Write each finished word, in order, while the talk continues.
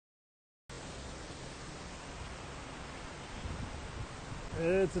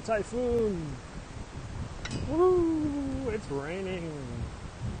It's a typhoon. Woo! It's raining.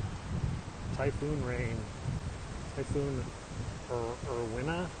 Typhoon rain. Typhoon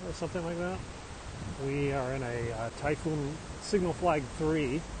Irwina or something like that. We are in a typhoon signal flag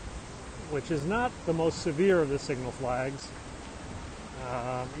 3, which is not the most severe of the signal flags.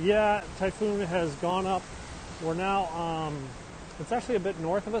 Yeah, typhoon has gone up. We're now, it's actually a bit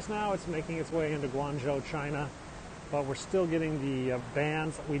north of us now. It's making its way into Guangzhou, China. But we're still getting the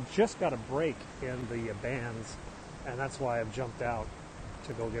bands. We just got a break in the bands, and that's why I've jumped out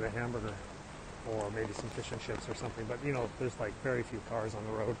to go get a hamburger or maybe some fish and chips or something. But, you know, there's like very few cars on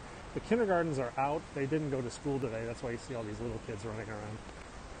the road. The kindergartens are out. They didn't go to school today. That's why you see all these little kids running around,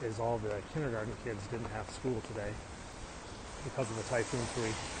 is all the kindergarten kids didn't have school today because of the Typhoon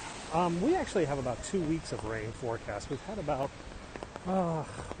 3. We actually have about 2 weeks of rain forecast. We've had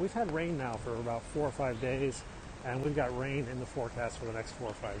rain now for about 4 or 5 days. And we've got rain in the forecast for the next 4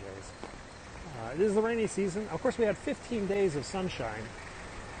 or 5 days. It is the rainy season. Of course, we had 15 days of sunshine,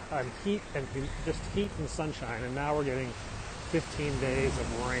 heat and sunshine, and now we're getting 15 days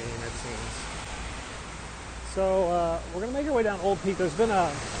of rain, it seems. So we're going to make our way down Old Peak. There's been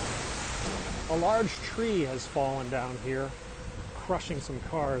a large tree has fallen down here, crushing some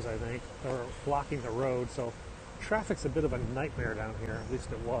cars, I think, or blocking the road. So traffic's a bit of a nightmare down here. At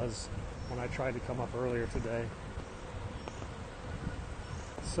least it was when I tried to come up earlier today.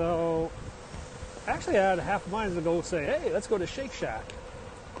 So, actually I had half of mine to go say, hey, let's go to Shake Shack.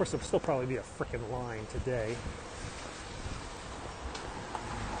 Of course, there'll still probably be a frickin' line today.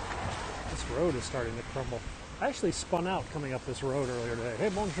 This road is starting to crumble. I actually spun out coming up this road earlier today. Hey,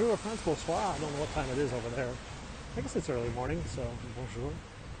 bonjour, France, bonsoir. I don't know what time it is over there. I guess it's early morning, so bonjour.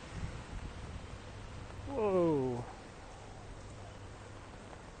 Whoa.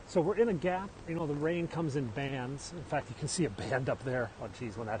 So we're in a gap. You know, the rain comes in bands. In fact, you can see a band up there. Oh,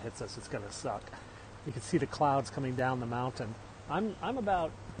 geez, when that hits us, it's going to suck. You can see the clouds coming down the mountain. I'm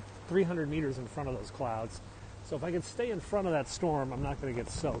about 300 meters in front of those clouds. So if I can stay in front of that storm, I'm not going to get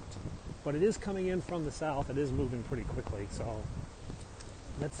soaked. But it is coming in from the south. It is moving pretty quickly. So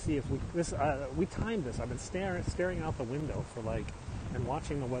let's see if we timed this. I've been staring out the window and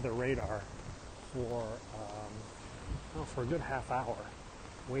watching the weather radar for a good half hour.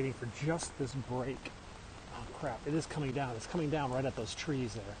 Waiting for just this break. Oh crap, it is coming down. It's coming down right at those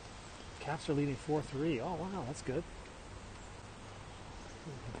trees there. Caps are leading 4-3. Oh wow, that's good.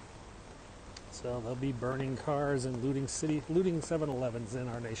 So they'll be burning cars and looting 7-Elevens in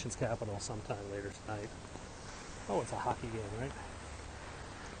our nation's capital sometime later tonight. Oh, it's a hockey game, right?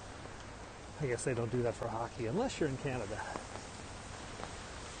 I guess they don't do that for hockey unless you're in Canada.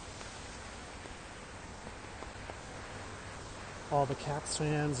 All the Caps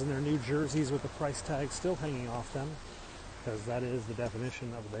fans in their new jerseys with the price tag still hanging off them, because that is the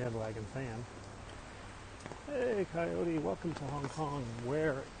definition of a bandwagon fan. Hey Coyote, welcome to Hong Kong,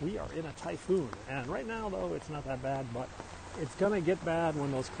 where we are in a typhoon. And right now, though, it's not that bad, but it's going to get bad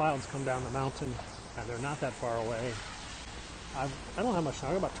when those clouds come down the mountain, and they're not that far away. I don't have much time.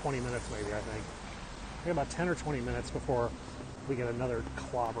 I got about 20 minutes maybe, I think. I got about 10 or 20 minutes before we get another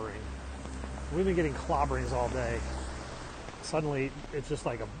clobbering. We've been getting clobberings all day. Suddenly, it's just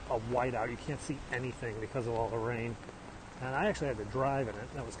like a whiteout. You can't see anything because of all the rain. And I actually had to drive in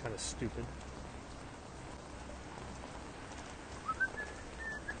it. That was kind of stupid.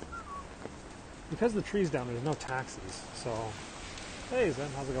 Because the tree's down, there's no taxis. So, hey Zen,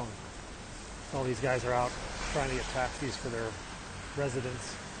 how's it going? All these guys are out trying to get taxis for their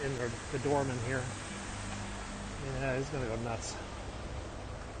residents in the doorman here. Yeah, he's going to go nuts.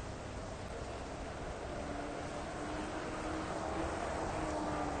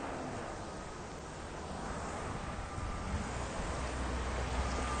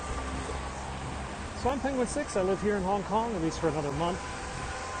 So I'm Penguin 6. I live here in Hong Kong, at least for another month.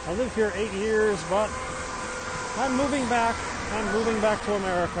 I lived here 8 years, but I'm moving back. I'm moving back to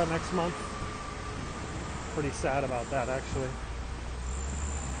America next month. Pretty sad about that, actually.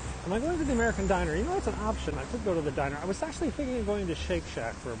 Am I going to the American Diner? You know, it's an option. I could go to the diner. I was actually thinking of going to Shake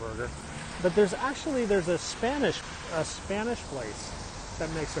Shack for a burger, but there's a Spanish place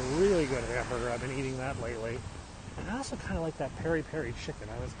that makes a really good hamburger. I've been eating that lately. And I also kind of like that peri peri chicken.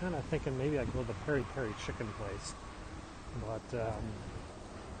 I was kind of thinking maybe I'd go to the peri peri chicken place. But,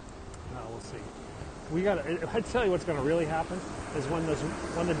 no, we'll see. I tell you what's going to really happen is when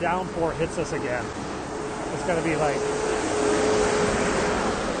the downpour hits us again. It's going to be like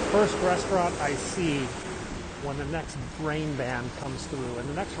first restaurant I see when the next rain band comes through. And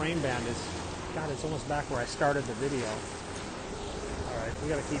the next rain band is, God, it's almost back where I started the video. All right, we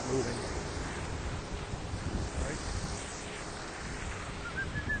got to keep moving.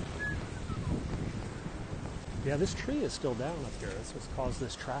 Yeah, this tree is still down up here. That's what's caused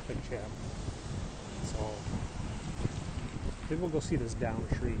this traffic jam. So maybe we'll go see this down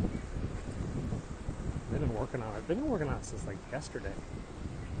tree. They've been working on it. They've been working on it since like yesterday.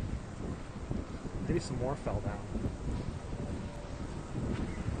 Maybe some more fell down.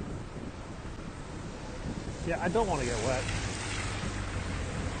 Yeah, I don't want to get wet.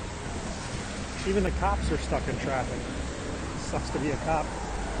 Even the cops are stuck in traffic. Sucks to be a cop.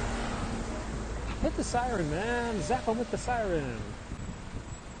 Hit the siren, man. Zap them with the siren.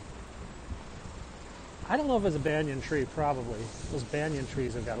 I don't know if it's a banyan tree, probably. Those banyan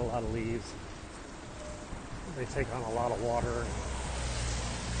trees have got a lot of leaves. They take on a lot of water.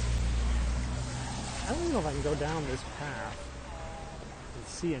 I don't even know if I can go down this path and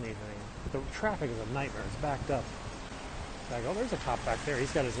see anything. The traffic is a nightmare. It's backed up. Oh, there's a cop back there.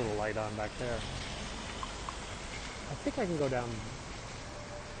 He's got his little light on back there. I think I can go down.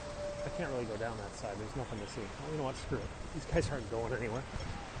 I can't really go down that side. There's nothing to see. Oh, you know what? Screw it. These guys aren't going anywhere.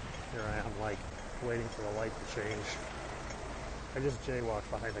 Here I am, like, waiting for the light to change. I just jaywalked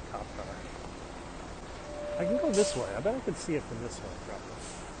behind a cop car. I can go this way. I bet I could see it from this way, probably.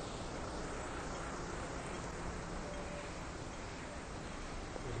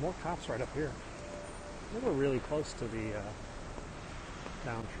 There's more cops right up here. We're really close to the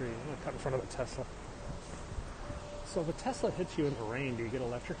down tree. I'm going to cut in front of the Tesla. So if a Tesla hits you in the rain, do you get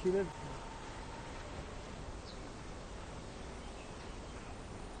electrocuted?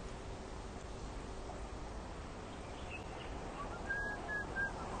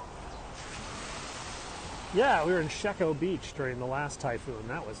 Yeah, we were in Sheko Beach during the last typhoon.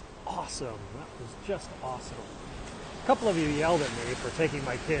 That was awesome. That was just awesome. A couple of you yelled at me for taking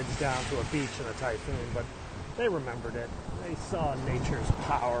my kids down to a beach in a typhoon, but they remembered it. They saw nature's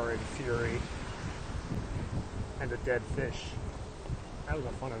power and fury and a dead fish. That was a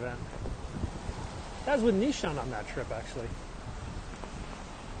fun event. That was with Nishan on that trip, actually.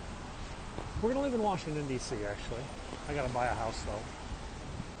 We're going to live in Washington, D.C., actually. I got to buy a house,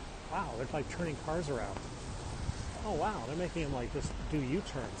 though. Wow, they're like turning cars around. Oh, wow, they're making them like just do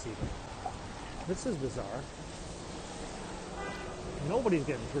U-turns even. This is bizarre. Nobody's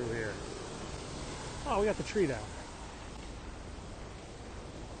getting through here. Oh, we got the tree down.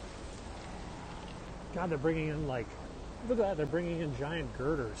 God, they're bringing in like, look at that, they're bringing in giant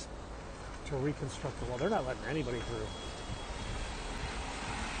girders to reconstruct the wall. They're not letting anybody through.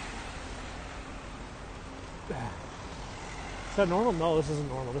 Is that normal? No, this isn't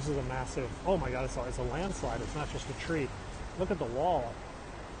normal. This is a massive, oh my God, it's a landslide. It's not just a tree. Look at the wall.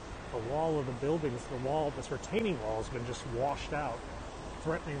 The wall of the buildings, the wall, this retaining wall has been just washed out,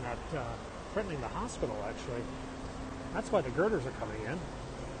 threatening the hospital, actually. That's why the girders are coming in.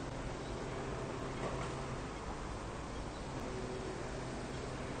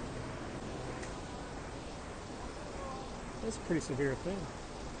 That's a pretty severe thing.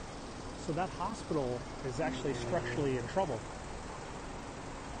 So that hospital is actually structurally in trouble.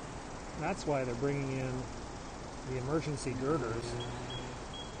 That's why they're bringing in the emergency girders.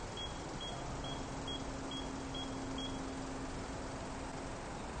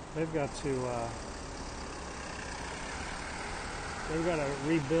 They've got to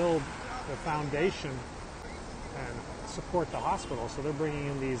rebuild the foundation and support the hospital. So they're bringing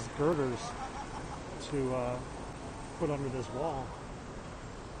in these girders to put under this wall.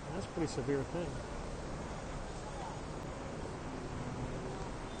 And that's a pretty severe thing.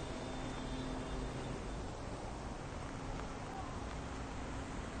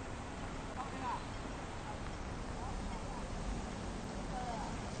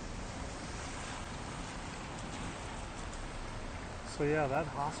 So yeah, that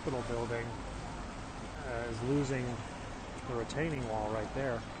hospital building is losing the retaining wall right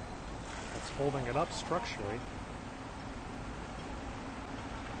there. It's holding it up structurally.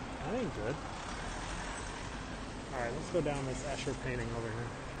 That ain't good. Alright, let's go down this Escher painting over here.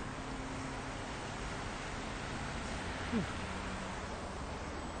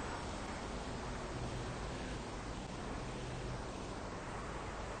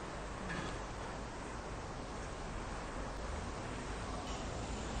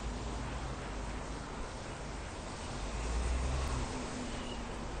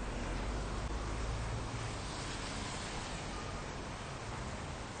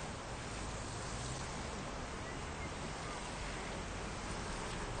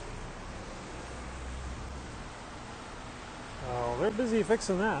 They're busy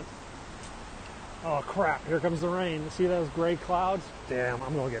fixing that. Oh crap, here comes the rain. See those gray clouds? Damn,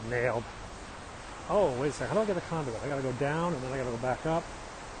 I'm gonna get nailed. Oh, wait a second, how do I get the conduit? I gotta go down, and then I gotta go back up,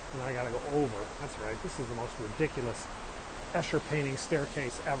 and then I gotta go over. That's right, this is the most ridiculous Escher painting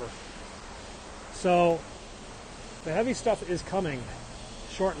staircase ever. So, The heavy stuff is coming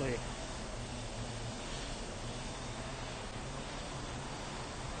shortly.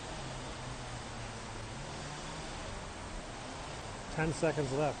 "10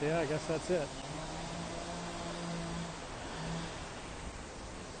 seconds left." Yeah, I guess that's it.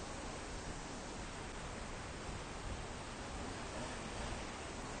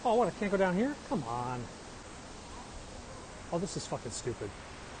 Oh, what? I can't go down here? Come on. Oh, this is fucking stupid.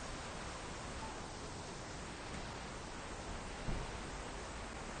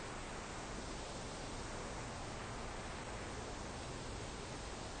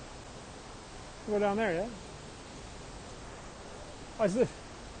 Go down there, yeah? Oh, is this?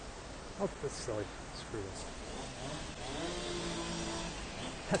 Oh, that's silly. Screw this.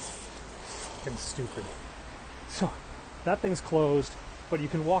 That's fucking stupid. So, that thing's closed, but you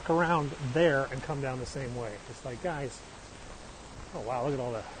can walk around there and come down the same way. It's like, guys, oh wow, look at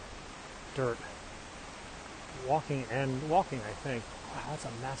all the dirt. Walking, I think. Wow, that's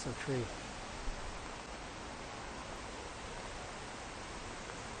a massive tree.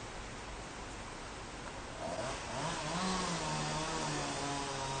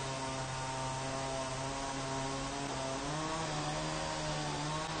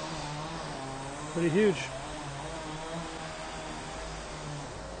 Pretty huge.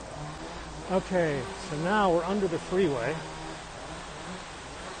 Okay, so now we're under the freeway.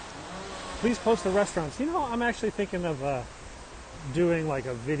 Please post the restaurants. You know, I'm actually thinking of doing like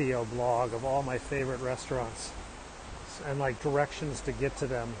a video blog of all my favorite restaurants and like directions to get to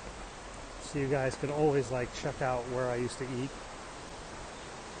them, so you guys could always like check out where I used to eat.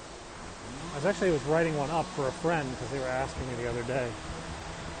 I was writing one up for a friend because they were asking me the other day.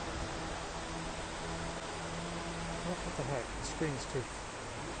 What the heck? The screen's too...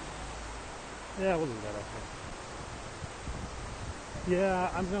 Yeah, we'll do that, I think. Yeah,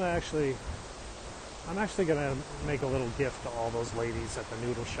 I'm actually gonna make a little gift to all those ladies at the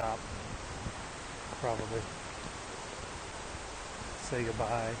noodle shop. Probably. Say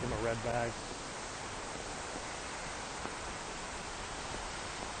goodbye, give them a red bag.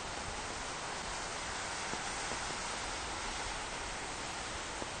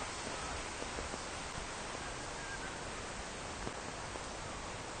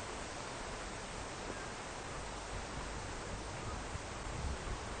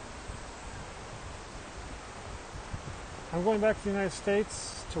 I'm going back to the United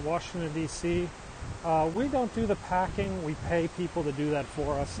States, to Washington, D.C. We don't do the packing. We pay people to do that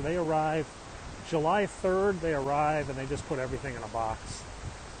for us. They arrive July 3rd, they arrive, and they just put everything in a box.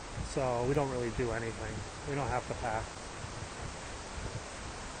 So we don't really do anything. We don't have to pack.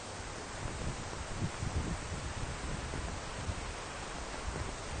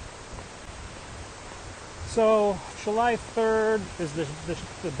 So July 3rd is the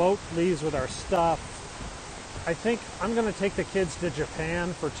boat leaves with our stuff. I think I'm going to take the kids to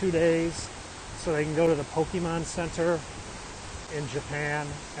Japan for 2 days so they can go to the Pokemon Center in Japan,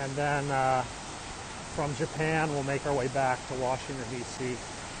 and then from Japan we'll make our way back to Washington, D.C.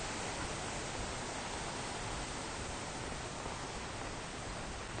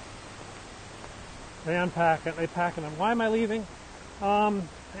 They unpack it, they pack it. Why am I leaving?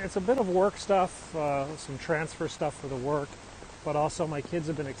 It's a bit of work stuff, some transfer stuff for the work. But also my kids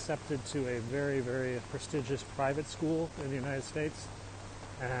have been accepted to a very, very prestigious private school in the United States.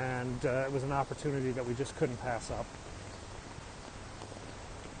 And it was an opportunity that we just couldn't pass up.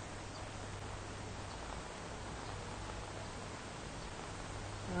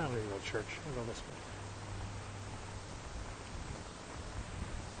 I don't need to go to church. I'll go this way.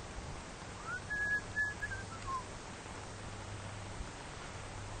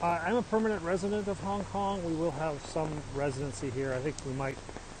 I'm a permanent resident of Hong Kong. We will have some residency here. I think we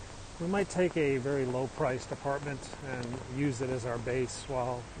might take a very low-priced apartment and use it as our base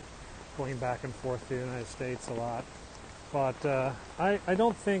while going back and forth to the United States a lot. But I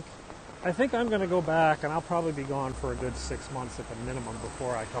think I'm going to go back, and I'll probably be gone for a good 6 months at the minimum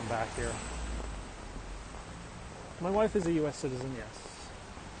before I come back here. My wife is a U.S. citizen, yes.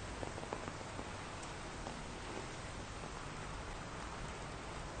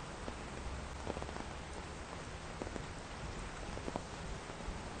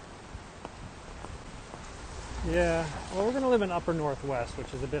 Yeah, well, we're going to live in Upper Northwest,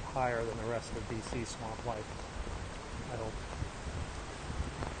 which is a bit higher than the rest of BC swamp life, I hope.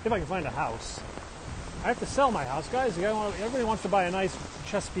 If I can find a house. I have to sell my house. Guys, everybody wants to buy a nice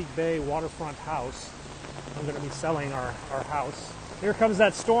Chesapeake Bay waterfront house. I'm going to be selling our house. Here comes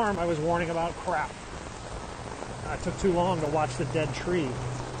that storm I was warning about. Crap. It took too long to watch the dead tree.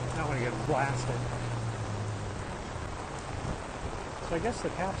 Now I'm going to get blasted. So I guess the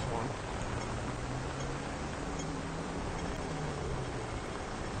caps won.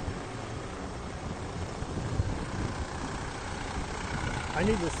 I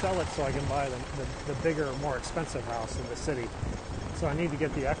need to sell it so I can buy the bigger, more expensive house in the city. So I need to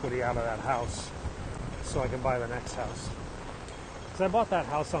get the equity out of that house so I can buy the next house. Because I bought that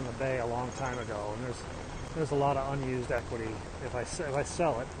house on the bay a long time ago, and there's a lot of unused equity. If I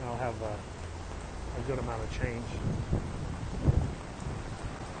sell it, I'll have a good amount of change.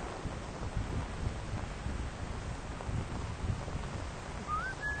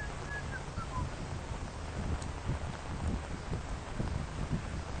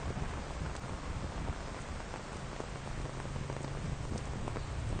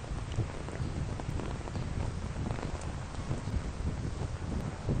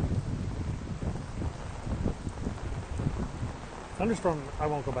 Thunderstorm, I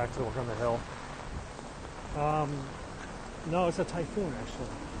won't go back to work on the hill. No, it's a typhoon, actually.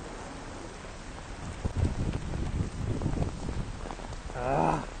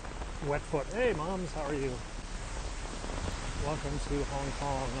 Wet foot. Hey, moms, how are you? Welcome to Hong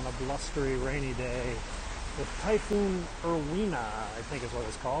Kong on a blustery, rainy day with Typhoon Erwina, I think is what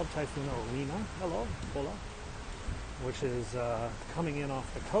it's called. Typhoon Erwina. Hello, hola. Which is coming in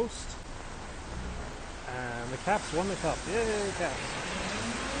off the coast. And the Caps won the cup. Yay, Caps.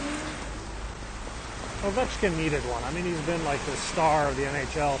 Ovechkin needed one. I mean, he's been like the star of the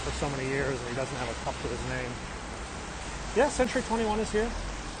NHL for so many years, and he doesn't have a cup to his name. Yeah, Century 21 is here.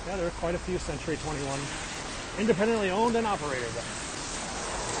 Yeah, there are quite a few Century 21 independently owned and operated.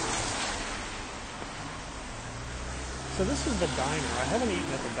 So this is the diner. I haven't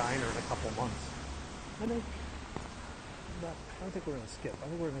eaten at the diner in a couple months. I don't think we're going to skip. I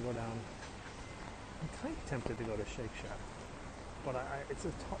think we're going to go down. I'm kind of tempted to go to Shake Shack, but it's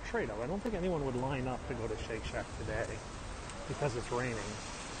a trade-off. I don't think anyone would line up to go to Shake Shack today because it's raining.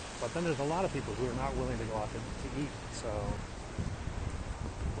 But then there's a lot of people who are not willing to go out to eat. So,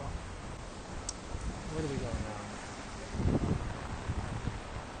 well, where do we go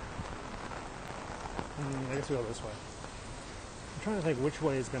now? I guess we go this way. I'm trying to think which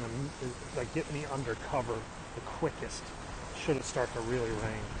way is going to like get me undercover the quickest. Should it start to really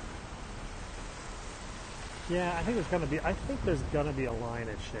rain? Yeah, I think there's going to be a line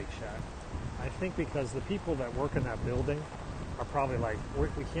at Shake Shack. I think because the people that work in that building are probably like, we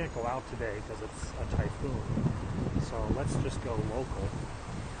can't go out today because it's a typhoon. So let's just go local.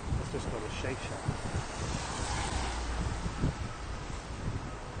 Let's just go to Shake Shack.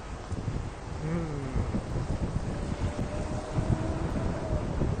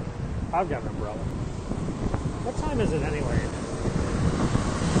 I've got an umbrella. What time is it anyway?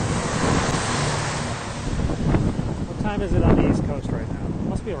 What time is it on the East Coast right now? It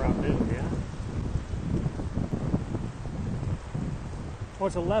must be around noon, yeah? Oh,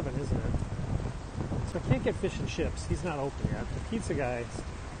 it's 11, isn't it? So I can't get fish and chips. He's not open yet. The pizza guy,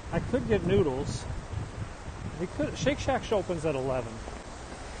 I could get noodles. Shake Shack opens at 11.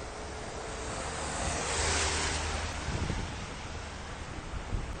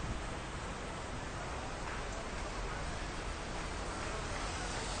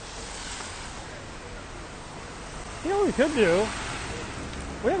 You know what we could do?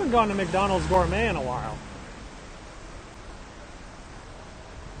 We haven't gone to McDonald's Gourmet in a while.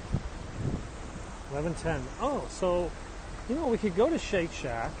 11:10. Oh, so, you know, we could go to Shake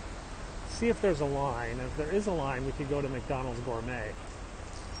Shack, see if there's a line. If there is a line, we could go to McDonald's Gourmet.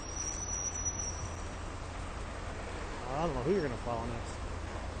 I don't know who you're going to follow next.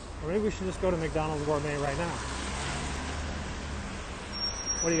 Or maybe we should just go to McDonald's Gourmet right now.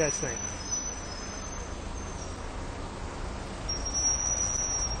 What do you guys think?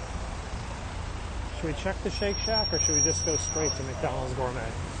 Should we check the Shake Shack, or should we just go straight to McDonald's Gourmet?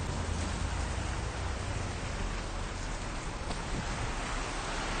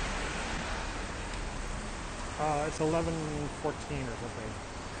 It's 11:14 or something.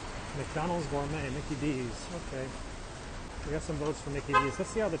 McDonald's Gourmet, Mickey D's. Okay. We got some votes for Mickey D's.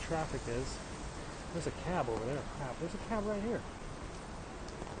 Let's see how the traffic is. There's a cab over there. Crap, there's a cab right here.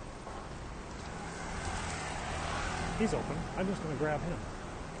 He's open. I'm just going to grab him.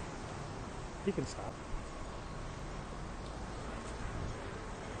 He can stop.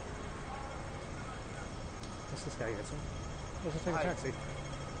 What's this guy get some? Let's just take a taxi.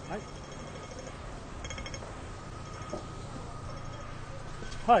 Hi.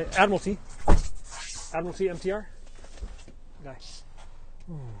 Hi, Admiralty. Admiralty MTR. Guy.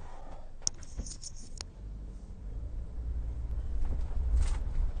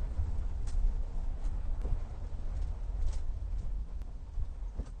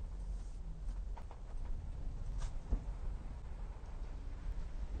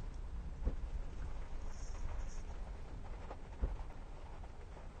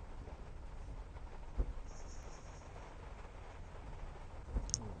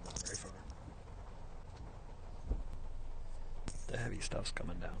 heavy stuff's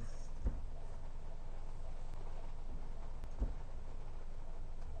coming down.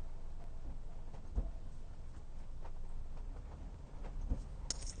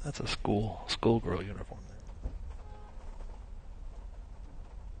 That's a schoolgirl uniform there.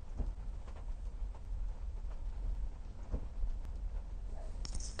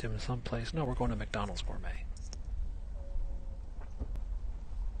 Dim sum place? No, we're going to McDonald's Gourmet.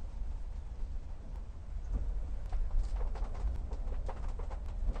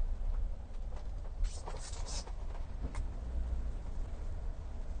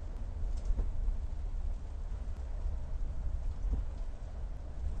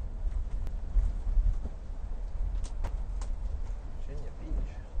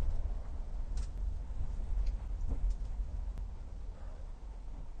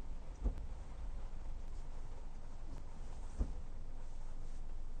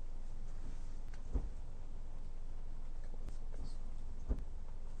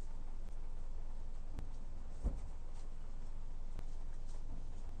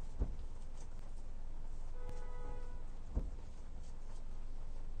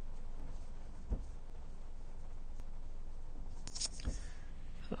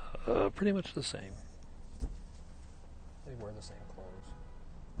 Pretty much the same. They wear the same clothes.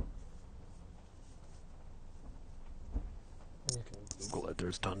 And you can Google it.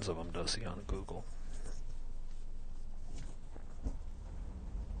 There's tons of them to see on Google.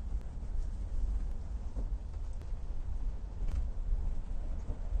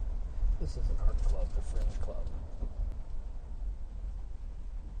 This is an art club, the Fringe Club.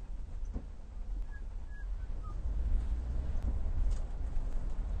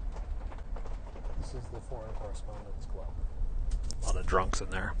 This is the Foreign Correspondents Club. A lot of drunks in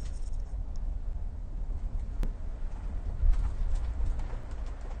there.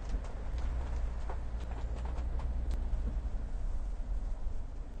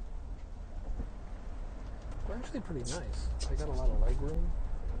 They're actually pretty nice. They got a lot of leg room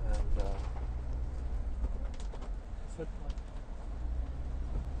and fit.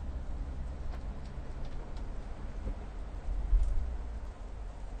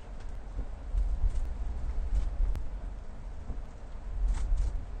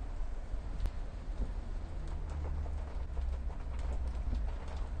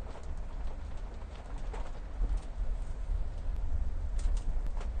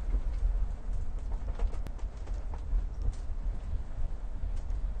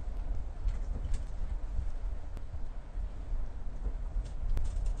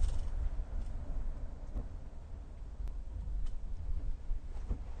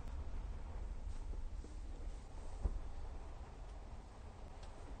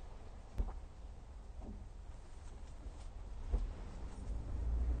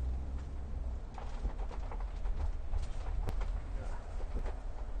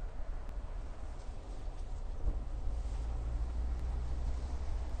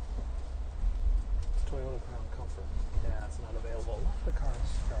 Toyota Crown Comfort. Yeah, it's not available. A lot of the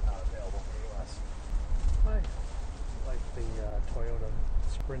cars are not available in the U.S. I like the Toyota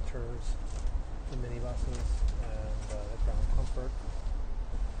Sprinters, the minibuses, and the Crown Comfort.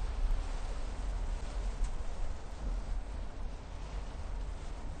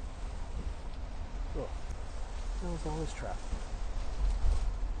 Oh, that was always traffic.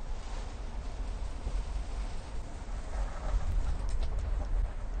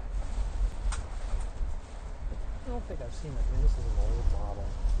 I don't think I've seen it. I mean, this is an old model,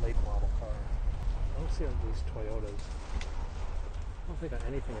 late model car. I don't see these Toyotas. I don't think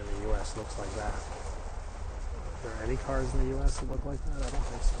anything in the U.S. looks like that. Are there any cars in the U.S. that look like that? I don't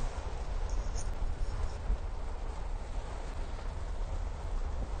think so.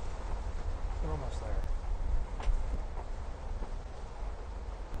 We're almost there.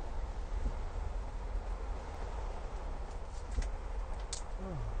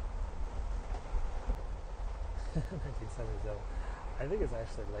 Oh. 1977. I think it's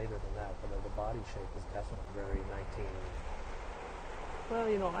actually later than that, but the body shape is definitely very 19.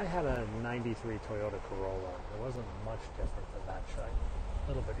 Well, you know, I had a 93 Toyota Corolla. It wasn't much different than that shape. A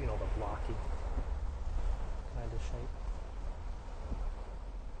little bit, you know, the blocky kind of shape.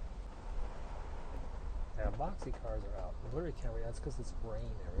 Yeah, boxy cars are out. I literally can't read. That's because it's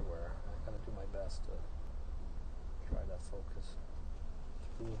rain everywhere. I gotta do my best to try to focus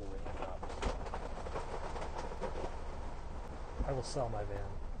through the raindrops. I will sell my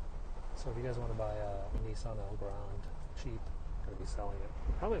van. So if you guys want to buy a Nissan Elgrand cheap, I'm going to be selling it.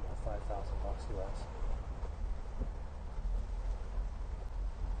 Probably about $5,000 US.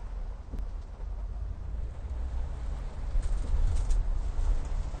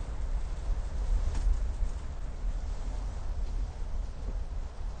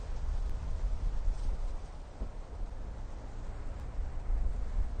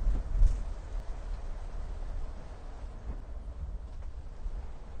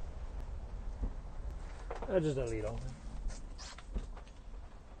 Just a little.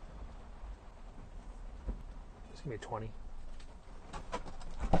 Just give me 20.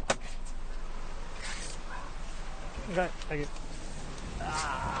 Okay, thank you.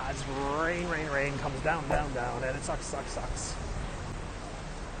 It's rain comes down, and it sucks.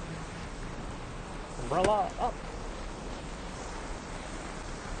 Umbrella up.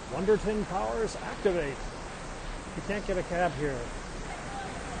 Wonderton powers activate. You can't get a cab here.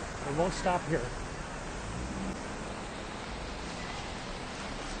 It won't stop here.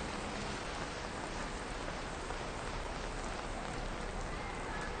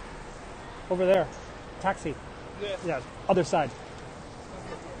 Over there. Taxi. Yeah, other side.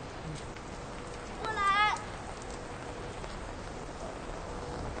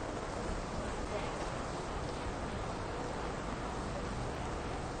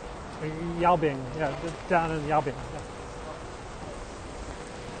 Yaobing, yeah, down in Yaobing.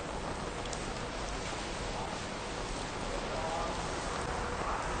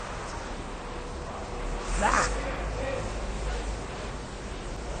 Yeah.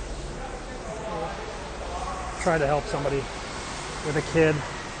 Try to help somebody with a kid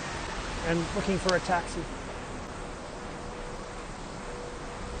and looking for a taxi.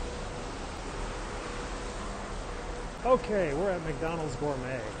 Okay, we're at McDonald's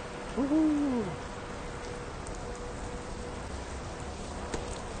Gourmet. Woohoo!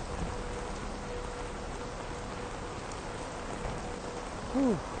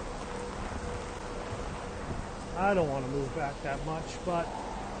 Whew. I don't want to move back that much, but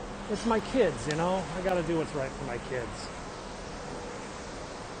it's my kids, you know? I gotta do what's right for my kids.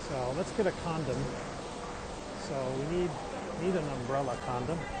 So let's get a condom. So we need an umbrella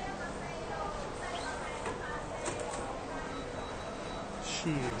condom.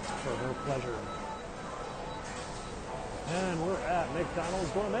 Sheaves for her pleasure. And we're at McDonald's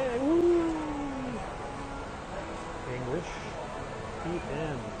Gourmet. Woo! English. Eat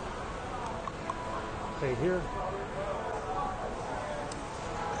in. Paid here.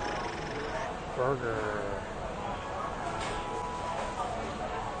 Burger.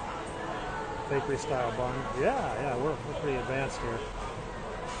 Bakery style bun. Yeah, we're pretty advanced here.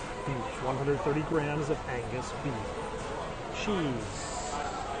 Beef. 130 grams of Angus beef. Cheese.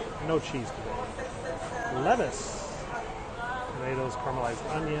 No cheese today. Lettuce. Tomatoes, caramelized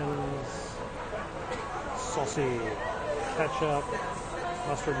onions. Saucy. Ketchup.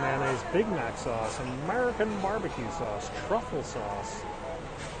 Mustard, mayonnaise, Big Mac sauce, American barbecue sauce, truffle sauce.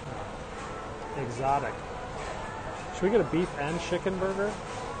 Exotic. Should we get a beef and chicken burger?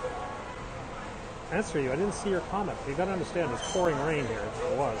 Answer you. I didn't see your comment. You gotta understand, it's pouring rain here.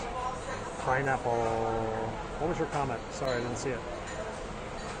 It was. Pineapple. What was your comment? Sorry, I didn't see it.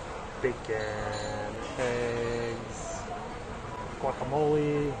 Bacon, eggs,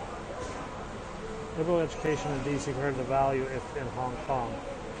 guacamole. Liberal education in DC compared to the value if in Hong Kong.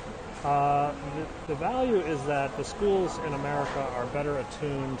 The value is that the schools in America are better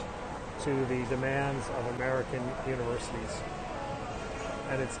attuned to the demands of American universities.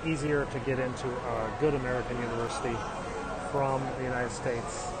 And it's easier to get into a good American university from the United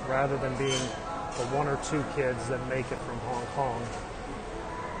States rather than being the one or two kids that make it from Hong Kong.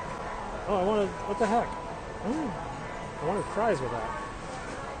 Oh, I wanted, what the heck? I wanted fries with that.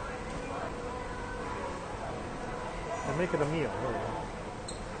 And make it a meal. There we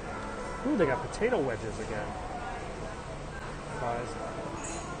go. Ooh, they got potato wedges again. Fries.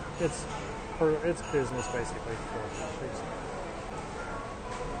 It's business basically.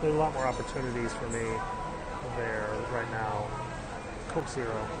 There's a lot more opportunities for me there right now. Coke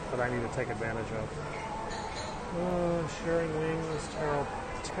Zero that I need to take advantage of. Sharing wings, taro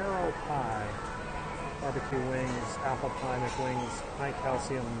pie, barbecue wings, apple pie, McWings, high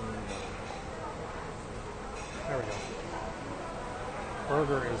calcium. There we go.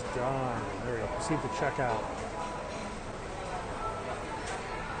 Burger is done. There we go. Proceed to checkout.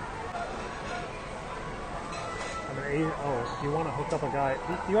 Oh, you want to hook up a guy.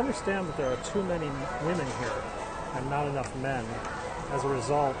 You understand that there are too many women here and not enough men. As a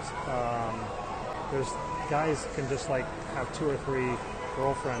result, there's guys can just like have 2 or 3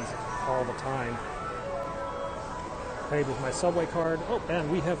 girlfriends all the time. Paid with my Subway card. Oh,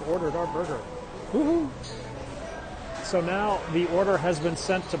 and we have ordered our burger. Woohoo! So now the order has been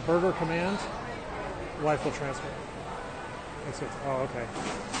sent to Burger Command. Wife will transfer. Oh, okay.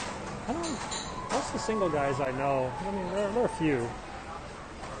 Most of the single guys I know, I mean, there are a few.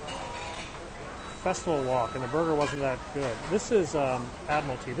 Festival Walk, and the burger wasn't that good. This is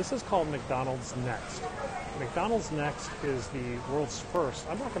Admiralty. This is called McDonald's Next. McDonald's Next is the world's first,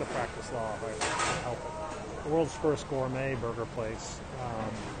 I'm not going to practice law if I can help it, the world's first gourmet burger place.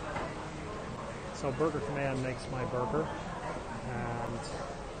 So Burger Command makes my burger, and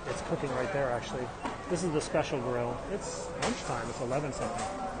it's cooking right there actually. This is the special grill. It's lunchtime, it's 11 something.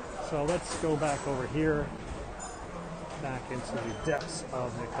 So let's go back over here, back into the depths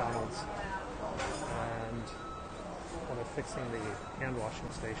of McDonald's. And well, they're fixing the hand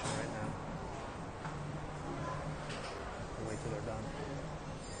washing station right now. I'll wait till they're done.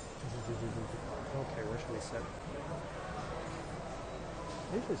 Okay, where should we sit?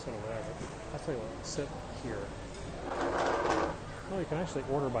 I usually sit over there, but I'll tell you what, sit here. Oh, you can actually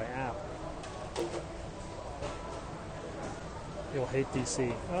order by app. You'll hate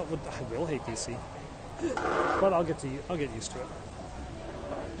DC. Oh, I will hate DC, but I'll get used to it.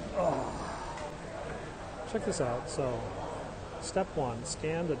 Oh. Check this out. So, step 1,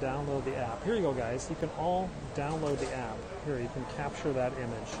 scan to download the app. Here you go, guys. You can all download the app. Here, you can capture that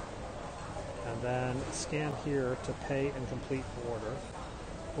image, and then scan here to pay and complete the order.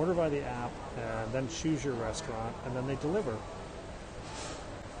 Order by the app, and then choose your restaurant, and then they deliver.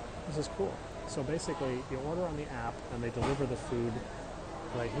 This is cool. So basically, you order on the app, and they deliver the food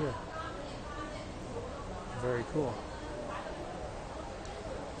right here. Very cool.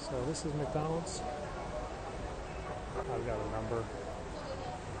 So this is McDonald's. I've got a number.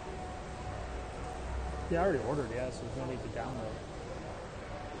 Yeah, I already ordered, so there's no need to download.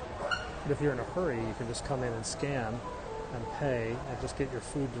 But if you're in a hurry, you can just come in and scan and pay and just get your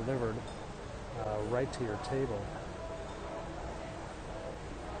food delivered right to your table.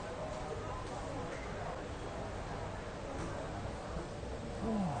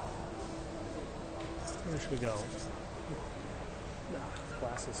 Where should we go?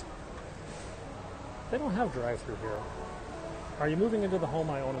 Glasses. They don't have drive-thru here. Are you moving into the home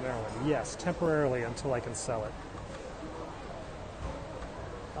I own in Maryland? Yes, temporarily until I can sell it.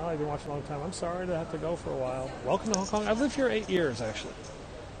 Oh, I've been watching a long time. I'm sorry to have to go for a while. Welcome to Hong Kong. I've lived here 8 years, actually.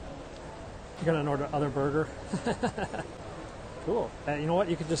 You're gonna order other burger? Cool. You know what?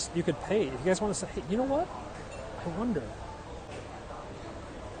 You could pay. If you guys want to say, hey, you know what? I wonder.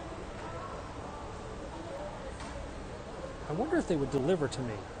 If they would deliver to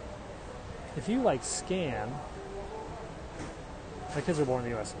me. If you like scan, my kids are born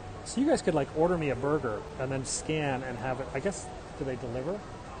in the U.S. So you guys could like order me a burger and then scan and have it. I guess, do they deliver?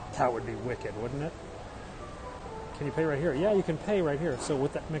 That would be wicked, wouldn't it? Can you pay right here? Yeah, you can pay right here. So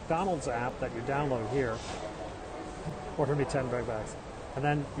with the McDonald's app that you download here, order me 10 Big Macs, and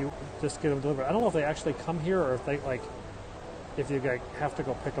then you just get them delivered. I don't know if they actually come here or if they if you have to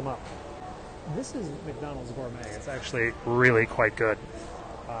go pick them up. This is McDonald's Gourmet. It's actually really quite good.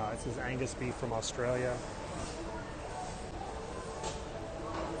 This is Angus beef from Australia.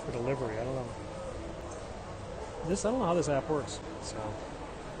 For delivery, I don't know. I don't know how this app works. So,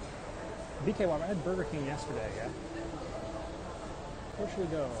 BKY, I had Burger King yesterday, yeah? Where should we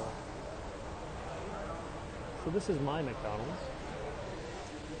go? So this is my McDonald's.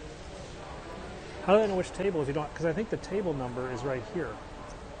 How do I know which table if you don't? Because I think the table number is right here.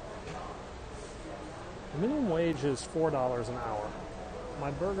 The minimum wage is $4 an hour.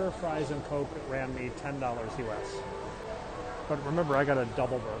 My burger, fries, and Coke ran me $10 US. But remember, I got a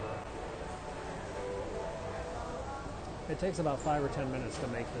double burger. It takes about 5 or 10 minutes to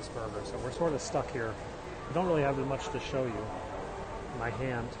make this burger, so we're sort of stuck here. I don't really have much to show you. My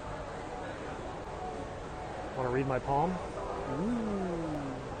hand. Want to read my palm? Ooh.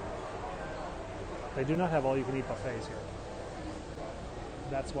 They do not have all-you-can-eat buffets here.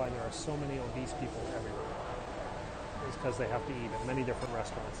 That's why there are so many obese people everywhere. It's because they have to eat at many different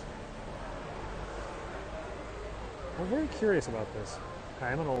restaurants. I'm very curious about this.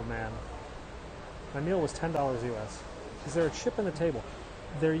 I'm an old man. My meal was $10 US. Is there a chip in the table?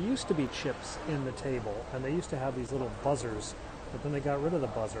 There used to be chips in the table, and they used to have these little buzzers, but then they got rid of the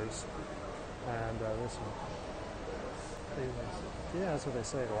buzzers. And this one. Yeah, that's what they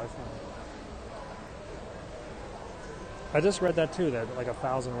say, the lifeline. I just read that too, that like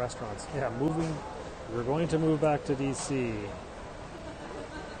 1,000 restaurants. Yeah, we're going to move back to DC.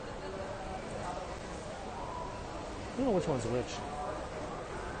 I don't know which one's which.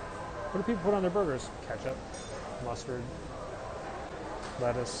 What do people put on their burgers? Ketchup, mustard,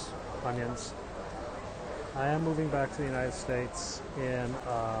 lettuce, onions. I am moving back to the United States in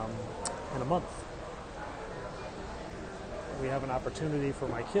a month. We have an opportunity for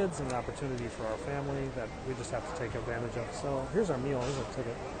my kids and an opportunity for our family that we just have to take advantage of. So here's our meal. Here's our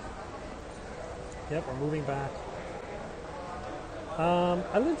ticket. Yep, we're moving back.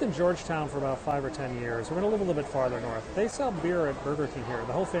 I lived in Georgetown for about 5 or 10 years. We're going to live a little bit farther north. They sell beer at Burger King here.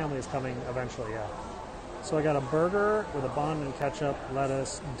 The whole family is coming eventually, yeah. So I got a burger with a bun and ketchup,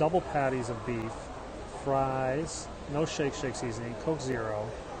 lettuce, double patties of beef, fries, no Shake Shack seasoning, Coke Zero,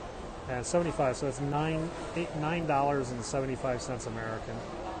 and 75. So that's $9.75 American.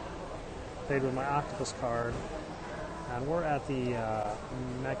 Paid with my Octopus card, and we're at the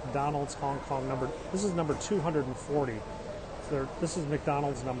McDonald's Hong Kong number. This is number 240. So this is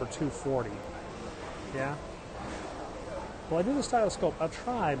McDonald's number 240. Yeah. Well, I do the styloscope. I'll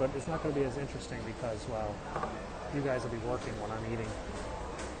try, but it's not going to be as interesting because, well, you guys will be working when I'm eating.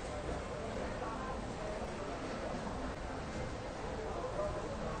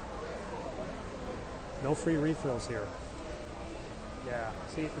 No free refills here. Yeah,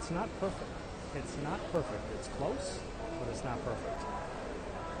 see, it's not perfect. It's not perfect. It's close, but it's not perfect.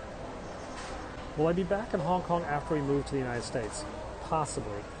 Will I be back in Hong Kong after we move to the United States?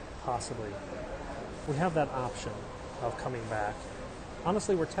 Possibly. Possibly. We have that option of coming back.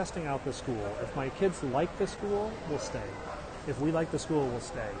 Honestly, we're testing out the school. If my kids like the school, we'll stay. If we like the school, we'll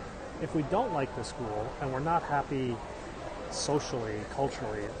stay. If we don't like the school and we're not happy socially,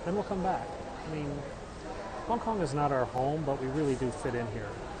 culturally, then we'll come back. I mean, Hong Kong is not our home, but we really do fit in here.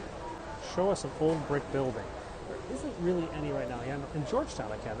 Show us an old brick building. There isn't really any right now. Yeah, in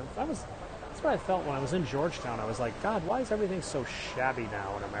Georgetown, I can. That's what I felt when I was in Georgetown. I was like, God, why is everything so shabby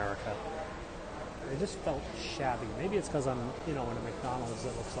now in America? It just felt shabby. Maybe it's because I'm, in a McDonald's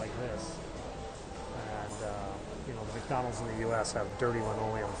that looks like this. And, the McDonald's in the U.S. have dirty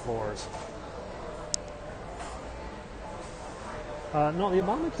linoleum floors. No, the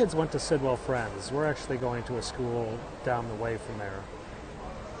among the kids went to Sidwell Friends. We're actually going to a school down the way from there.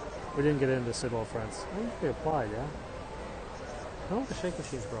 We didn't get into Sidwell Friends. I think we applied, yeah? I don't know if the shake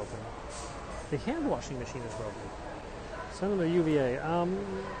machine's broken. The hand washing machine is broken. Send him to UVA.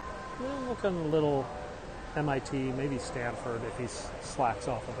 We're looking a little MIT, maybe Stanford if he slacks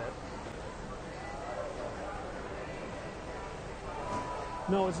off a bit.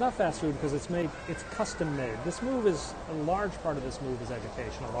 No, it's not fast food because it's custom made. This move is, a large part of this move is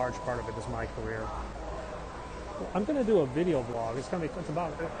education. A large part of it is my career. I'm going to do a video blog.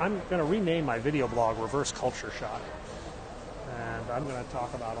 I'm going to rename my video blog Reverse Culture Shock. And I'm going to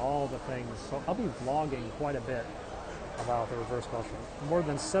talk about all the things. So I'll be vlogging quite a bit about the reverse culture. More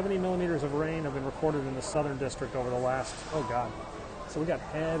than 70 millimeters of rain have been recorded in the Southern District over the last, oh God. So we got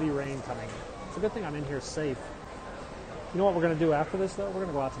heavy rain coming. It's a good thing I'm in here safe. You know what we're going to do after this, though? We're going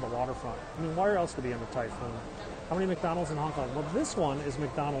to go out to the waterfront. I mean, where else to be in the typhoon? How many McDonald's in Hong Kong? Well, this one is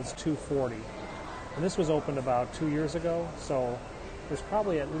McDonald's 240. And this was opened about 2 years ago, so there's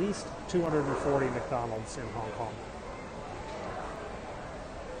probably at least 240 McDonald's in Hong Kong.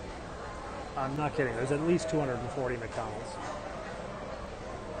 I'm not kidding. There's at least 240 McDonald's.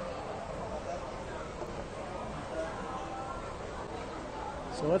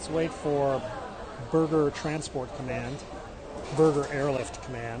 So let's wait for Burger Transport Command, Burger Airlift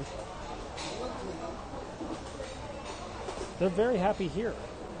Command. They're very happy here.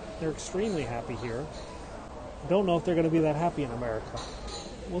 They're extremely happy here. Don't know if they're going to be that happy in America.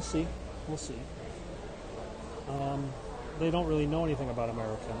 We'll see. We'll see. They don't really know anything about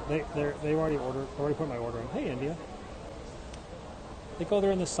America. They already put my order in. Hey, India. They go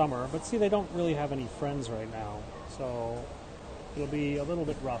there in the summer, but see, they don't really have any friends right now, so it'll be a little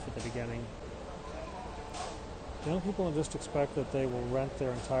bit rough at the beginning. Young people just expect that they will rent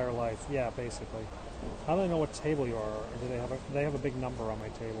their entire life. Yeah, basically. How do they know what table you are? Or do they have a big number on my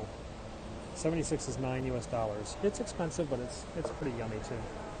table? 76 is $9 US. It's expensive, but it's pretty yummy too.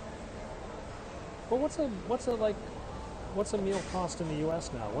 Well, what's a meal cost in the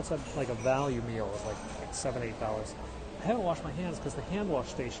U.S. now? What's a value meal of like $7, $8? I haven't washed my hands because the hand wash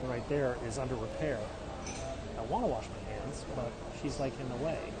station right there is under repair. I want to wash my hands, but she's like in the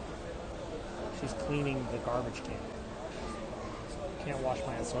way. She's cleaning the garbage can. So I can't wash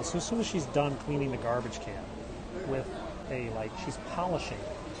my hands. So as soon as she's done cleaning the garbage can with she's polishing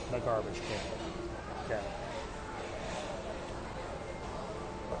the garbage can.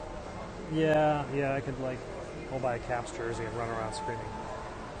 Yeah, I could go buy a Caps jersey and run around screaming.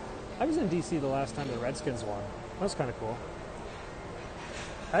 I was in D.C. the last time the Redskins won. That was kind of cool.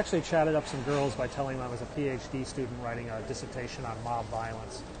 I actually chatted up some girls by telling them I was a PhD student writing a dissertation on mob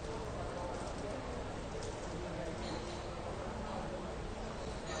violence.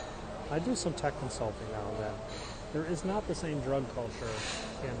 I do some tech consulting now and then. There is not the same drug culture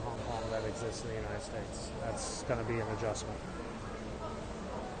in Hong Kong that exists in the United States. That's going to be an adjustment.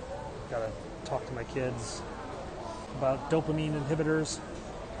 Got to talk to my kids about dopamine inhibitors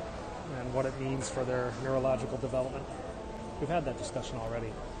and what it means for their neurological development. We've had that discussion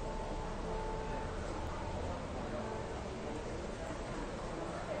already.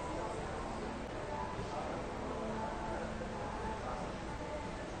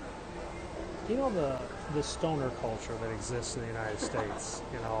 You know the stoner culture that exists in the United States,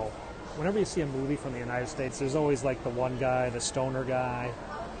 whenever you see a movie from the United States, there's always like the one guy, the stoner guy.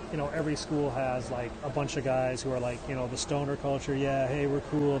 You know, every school has like a bunch of guys who are like, you know, the stoner culture. Yeah, hey, we're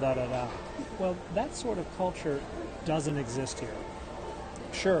cool, da da da. Well, that sort of culture doesn't exist here.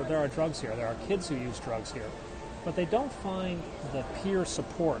 Sure, there are drugs here. There are kids who use drugs here. But they don't find the peer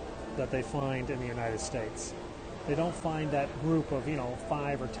support that they find in the United States. They don't find that group of,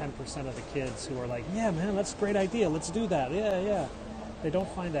 5 or 10% of the kids who are like, yeah, man, that's a great idea. Let's do that. Yeah, yeah. They don't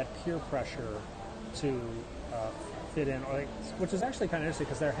find that peer pressure to fit in, which is actually kind of interesting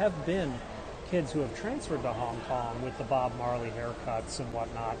because there have been kids who have transferred to Hong Kong with the Bob Marley haircuts and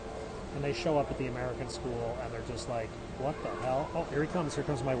whatnot, and they show up at the American school and they're just like, what the hell? Oh, here he comes. Here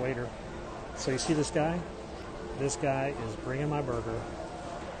comes my waiter. So you see this guy? This guy is bringing my burger.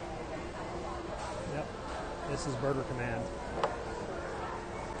 Yep. This is Burger Command.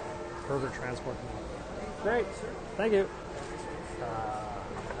 Burger Transport Command. Great. Thank you.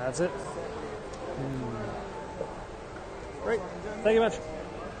 That's it. Great. Thank you much.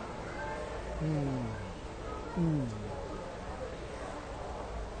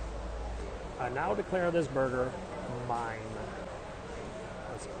 I now declare this burger mine.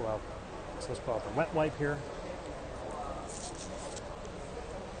 Let's pull out the wet wipe here.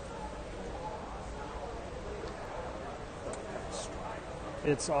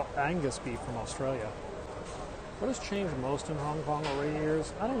 It's Angus beef from Australia. What has changed most in Hong Kong over the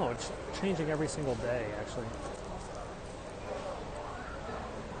years? I don't know. It's changing every single day, actually.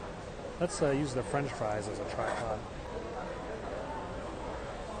 Let's use the French fries as a tripod.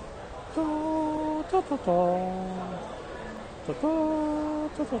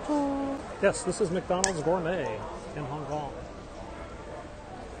 Yes, this is McDonald's Gourmet in Hong Kong.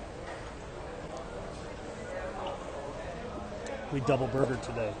 We double burgered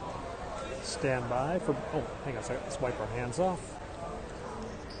today. Stand by for... Oh, hang on a second. Let's wipe our hands off.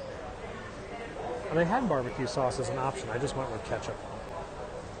 Well, they had barbecue sauce as an option. I just went with ketchup.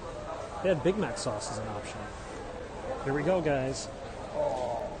 They had Big Mac sauce as an option. Here we go, guys.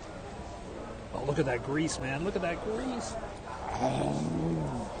 Oh, look at that grease, man. Look at that grease.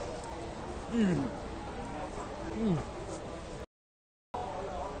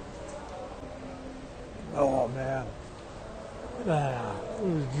 Oh, man. It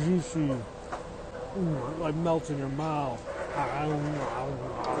was juicy. Like melts in your mouth.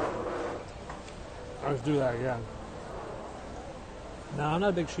 Let's do that again. No, I'm not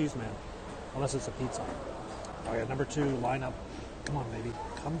a big cheese man. Unless it's a pizza. Oh yeah, number 2, line up. Come on, baby.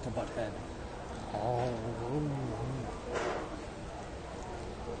 Come to Butthead. Oh.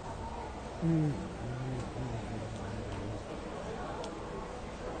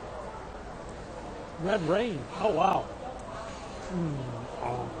 Red Rain. Oh, wow.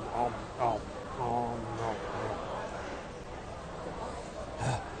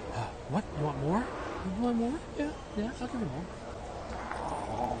 What? You want more? You want more? Yeah, I'll give you more.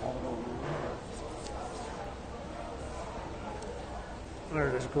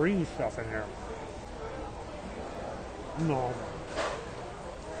 There's this green stuff in here. No.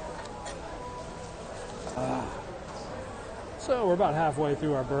 So we're about halfway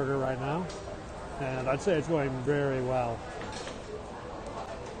through our burger right now, and I'd say it's going very well.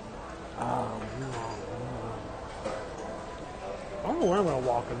 I don't know where I'm going to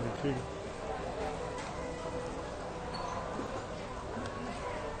walk in the tea.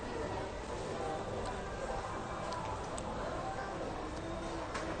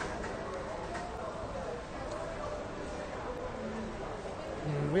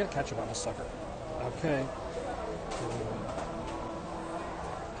 We got ketchup on this sucker. Okay.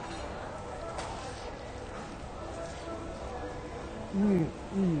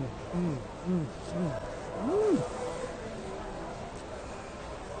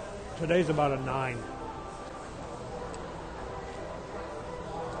 Today's about a 9.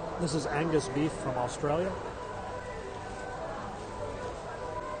 This is Angus beef from Australia.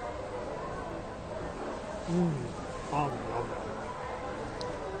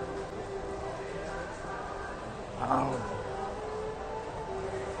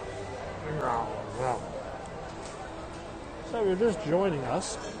 So if you're just joining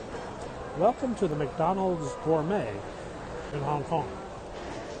us, welcome to the McDonald's Gourmet in Hong Kong.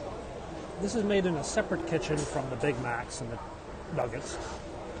 This is made in a separate kitchen from the Big Macs and the nuggets.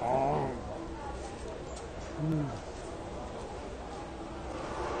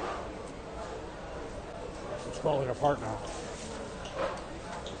 It's falling apart now.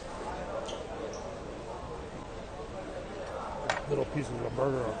 Little pieces of the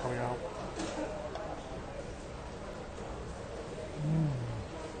burger are coming out.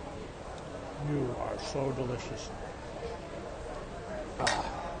 You are so delicious.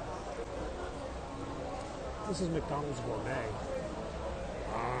 This is McDonald's Gourmet.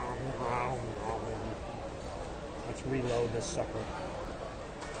 Let's reload this sucker.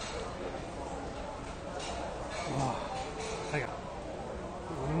 Oh, hang on.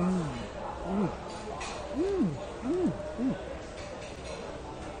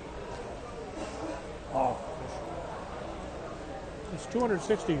 Oh, it's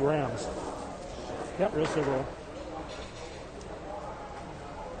 260 grams. Yep, real cigarette.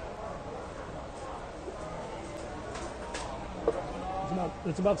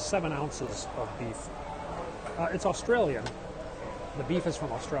 It's about 7 ounces of beef. It's Australian. The beef is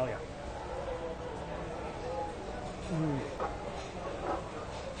from Australia.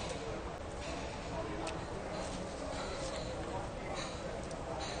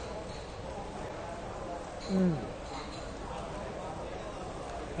 I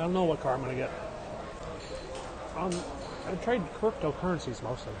don't know what car I'm going to get. I trade cryptocurrencies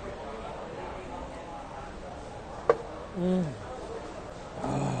mostly.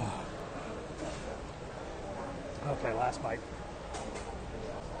 Okay, last bite.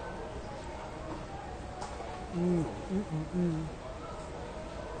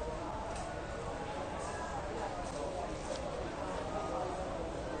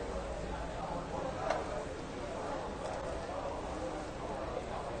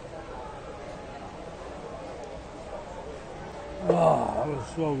 Oh, that was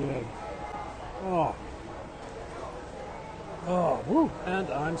so good. Oh. Oh, woo. And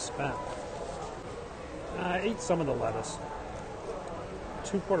I'm spent. I ate some of the lettuce.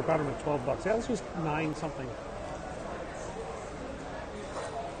 2 quarter pounder with $12. Yeah, this was 9 something.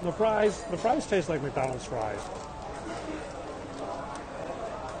 The fries taste like McDonald's fries.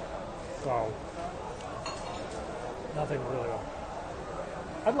 So, nothing really.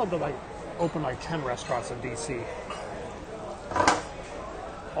 I'd love to open 10 restaurants in DC.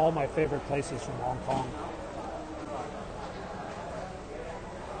 All my favorite places from Hong Kong.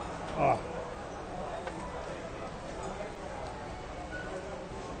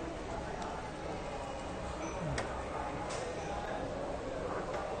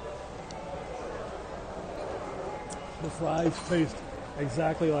 The fries taste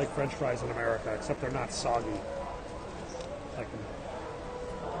exactly like French fries in America, except they're not soggy.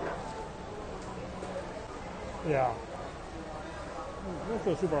 Yeah. Let's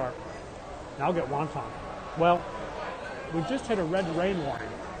go super hard. Now I'll get wonton. Well, we just hit a red rain warning.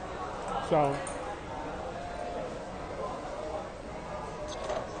 So,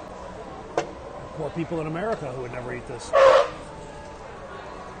 poor people in America who would never eat this.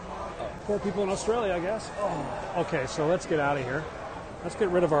 Poor people in Australia, I guess. Oh. Okay, so let's get out of here. Let's get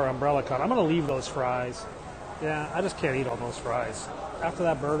rid of our umbrella cut. I'm going to leave those fries. Yeah, I just can't eat all those fries. After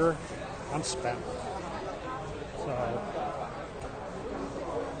that burger, I'm spent. So,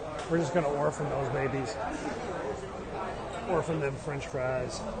 we're just going to orphan those babies. Orphan them French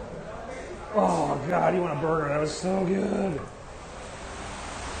fries. Oh, God, you want a burger? That was so good.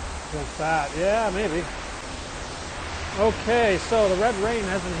 Feel fat. Yeah, maybe. Okay, so the red rain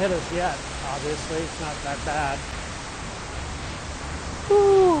hasn't hit us yet, obviously. It's not that bad.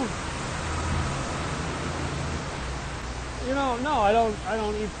 Whew. You know, no, I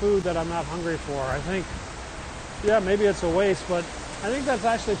don't eat food that I'm not hungry for. I think, yeah, maybe it's a waste, but I think that's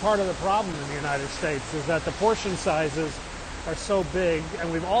actually part of the problem in the United States, is that the portion sizes are so big,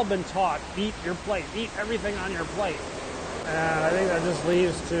 and we've all been taught, eat your plate, eat everything on your plate. And I think that just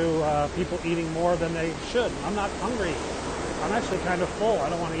leads to people eating more than they should. I'm not hungry. I'm actually kind of full. I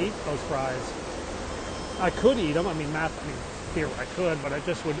don't want to eat those fries. I could eat them. Here I could, but it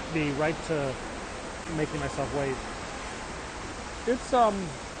just would be right to making myself wait. It's so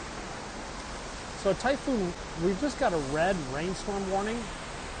typhoon. We've just got a red rainstorm warning,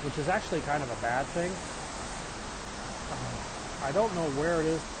 which is actually kind of a bad thing. I don't know where it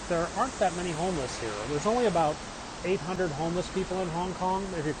is. There aren't that many homeless here. There's only about 800 homeless people in Hong Kong,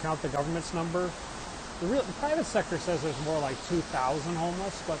 if you count the government's number. The private sector says there's more like 2,000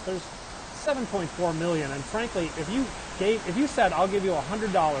 homeless, but there's 7.4 million. And frankly, if you said, I'll give you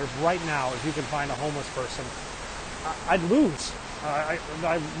 $100 right now if you can find a homeless person, I'd lose. I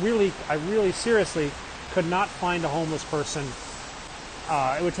really seriously could not find a homeless person.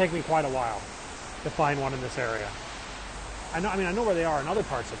 It would take me quite a while to find one in this area. I know where they are in other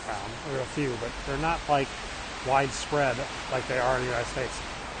parts of town. There are a few, but they're not like widespread like they are in the United States.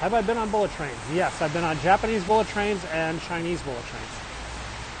 Have I been on bullet trains? Yes, I've been on Japanese bullet trains and Chinese bullet trains.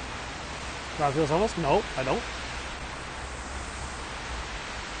 Do I feel homeless? No, I don't.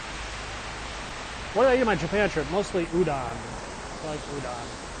 What did I eat on my Japan trip? Mostly udon. I like udon.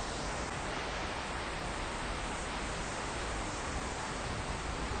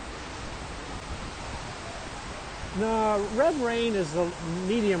 No, red rain is the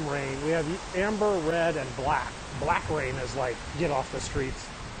medium rain. We have amber, red, and black. Black rain is like, get off the streets.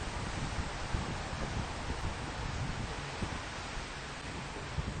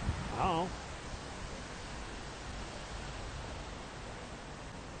 Oh.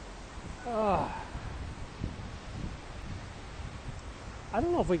 I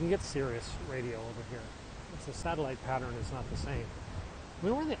don't know if we can get Sirius radio over here. The satellite pattern is not the same. I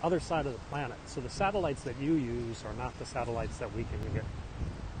mean, we're on the other side of the planet, so the satellites that you use are not the satellites that we can get.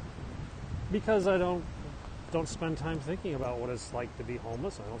 Because I don't spend time thinking about what it's like to be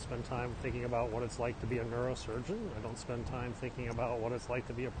homeless. I don't spend time thinking about what it's like to be a neurosurgeon. I don't spend time thinking about what it's like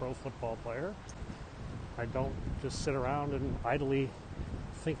to be a pro football player. I don't just sit around and idly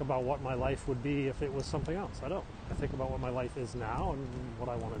think about what my life would be if it was something else. I don't. I think about what my life is now and what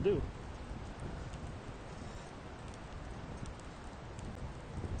I want to do.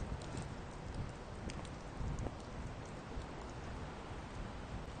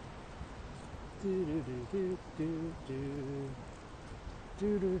 Do do do do do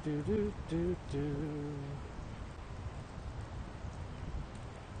do do do do do do.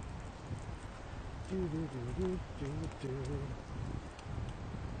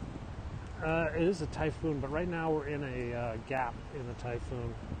 It is a typhoon, but right now we're in a gap in the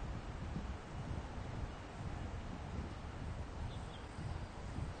typhoon.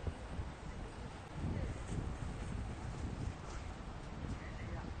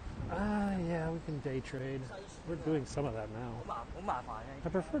 Yeah, we can day trade. We're doing some of that now. I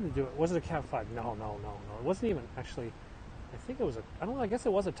prefer to do it. Was it a Cat 5? No. It wasn't even actually. I think it was I don't know. I guess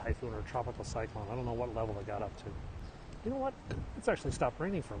it was a typhoon or a tropical cyclone. I don't know what level it got up to. You know what? It's actually stopped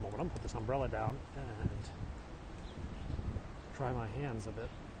raining for a moment. I'm going to put this umbrella down and dry my hands a bit.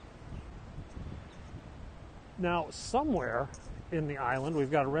 Now, somewhere in the island,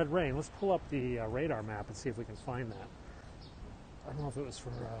 we've got a red rain. Let's pull up the radar map and see if we can find that. I don't know if it was for...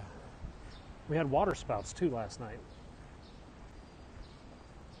 we had water spouts, too, last night.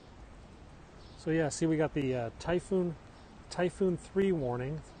 So, yeah, see, we got the Typhoon 3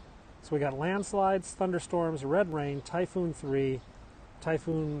 warning. So we got landslides, thunderstorms, red rain, Typhoon 3,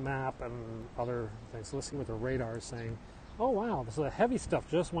 typhoon map, and other things. So let's see what the radar is saying. Oh, wow, so the heavy stuff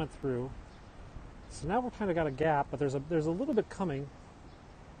just went through. So now we've kind of got a gap, but there's a little bit coming.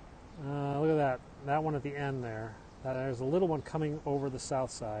 Look at that one at the end there. There's a little one coming over the south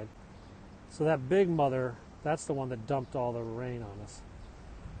side. So that big mother, that's the one that dumped all the rain on us.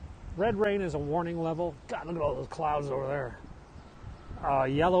 Red rain is a warning level. God, look at all those clouds over there.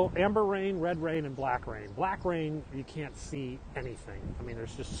 Yellow, amber rain, red rain, and black rain. Black rain, you can't see anything. I mean,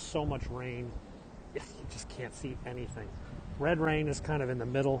 there's just so much rain, you just can't see anything. Red rain is kind of in the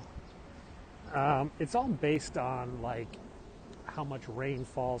middle. It's all based on, like, how much rain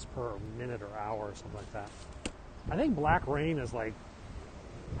falls per minute or hour or something like that. I think black rain is like,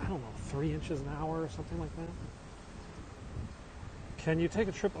 I don't know, 3 inches an hour or something like that. Can you take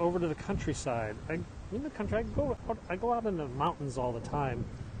a trip over to the countryside? In the country, I go out in the mountains all the time,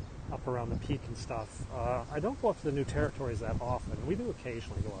 up around the peak and stuff. I don't go up to the new territories that often. We do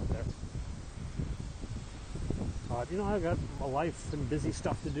occasionally go out there. You know, I've got a life and busy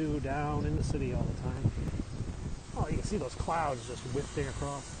stuff to do down in the city all the time. Oh, you can see those clouds just whiffing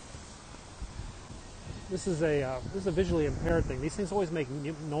across. This is a visually impaired thing. These things always make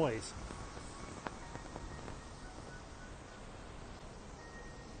noise.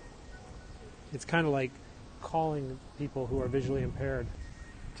 It's kind of like calling people who are visually impaired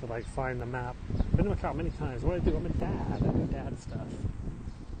to, like, find the map. I've been to Macau many times. What do I do? I'm a dad. I do dad stuff.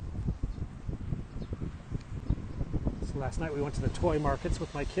 So last night we went to the toy markets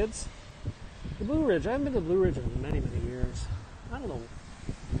with my kids. The Blue Ridge. I haven't been to Blue Ridge in many, many years. I don't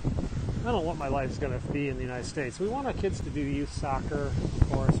know what my life's going to be in the United States. We want our kids to do youth soccer, of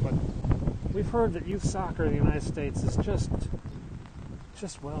course, but we've heard that youth soccer in the United States is just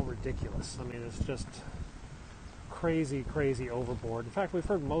well, ridiculous. I mean, it's just crazy overboard. In fact, we've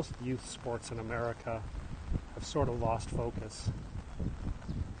heard most youth sports in America have sort of lost focus.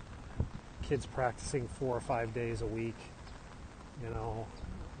 Kids practicing 4 or 5 days a week, you know,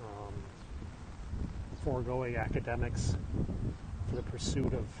 foregoing academics for the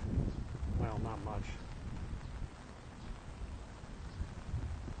pursuit of, well, not much.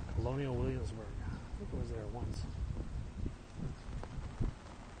 Colonial Williamsburg. I think I was there once.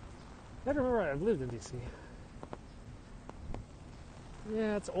 I remember I've lived in D.C.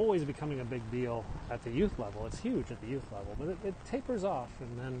 Yeah, it's always becoming a big deal at the youth level. It's huge at the youth level, but it tapers off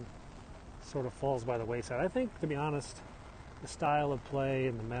and then sort of falls by the wayside. I think, to be honest, the style of play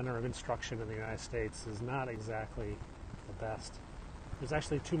and the manner of instruction in the United States is not exactly the best. There's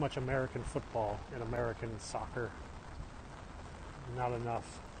actually too much American football and American soccer. Not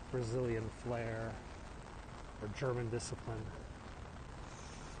enough Brazilian flair or German discipline.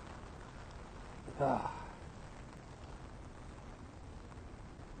 Ah.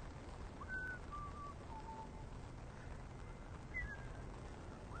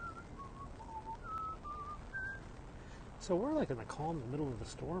 So we're like in the calm middle of the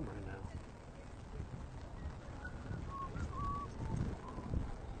storm right now.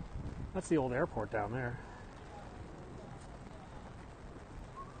 That's the old airport down there.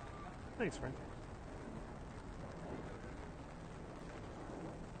 Thanks, Frank.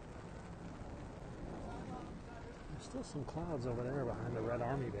 There's still some clouds over there behind the Red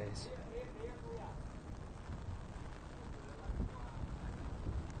Army base.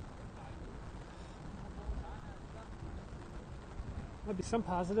 Might be some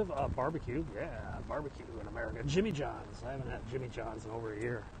positive. Barbecue. Yeah, barbecue in America. Jimmy John's. I haven't had Jimmy John's in over a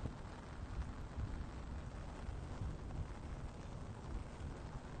year.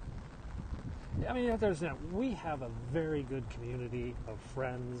 I mean, we have a very good community of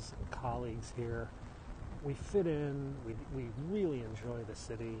friends and colleagues here. We fit in. We really enjoy the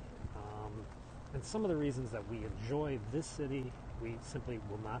city. And some of the reasons that we enjoy this city, we simply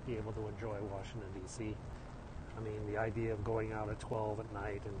will not be able to enjoy Washington, D.C. I mean, the idea of going out at 12 at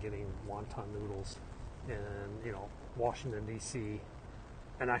night and getting wonton noodles in, Washington, D.C.,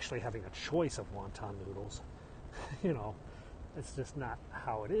 and actually having a choice of wonton noodles, it's just not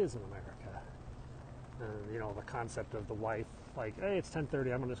how it is in America. And, the concept of the wife, like, hey, it's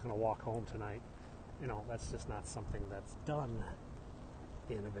 10:30, I'm just going to walk home tonight. That's just not something that's done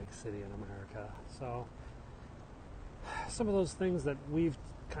in a big city in America. So some of those things that we've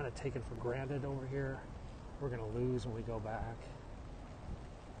kind of taken for granted over here, we're going to lose when we go back.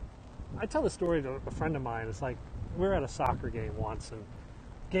 I tell the story to a friend of mine. It's like we were at a soccer game once, and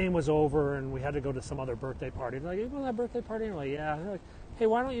game was over, and we had to go to some other birthday party. They're like, you want that birthday party? And I'm like, yeah. They're like, hey,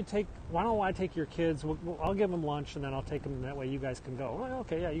 why don't I take your kids? I'll give them lunch, and then I'll take them. That way you guys can go. I'm like,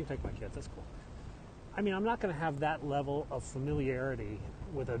 okay, yeah, you can take my kids. That's cool. I mean, I'm not going to have that level of familiarity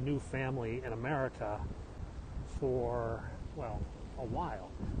with a new family in America for, a while.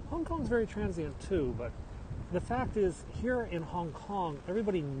 Hong Kong's very transient too, but the fact is, here in Hong Kong,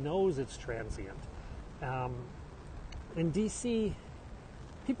 everybody knows it's transient. In D.C.,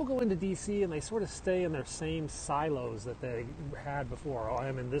 people go into D.C. and they sort of stay in their same silos that they had before. Oh,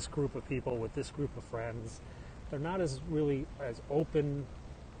 I'm in this group of people with this group of friends. They're not as open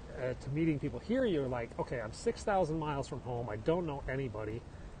to meeting people. Here you're like, okay, I'm 6,000 miles from home. I don't know anybody.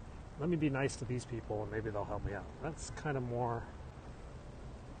 Let me be nice to these people and maybe they'll help me out. That's kind of more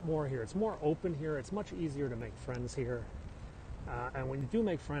here. It's more open here. It's much easier to make friends here. And when you do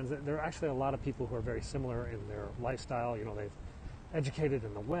make friends, there are actually a lot of people who are very similar in their lifestyle. They've educated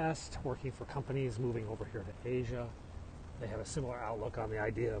in the West, working for companies, moving over here to Asia. They have a similar outlook on the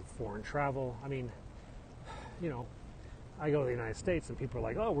idea of foreign travel. I mean, I go to the United States and people are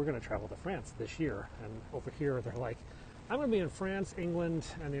like, oh, we're going to travel to France this year. And over here, they're like, I'm going to be in France, England,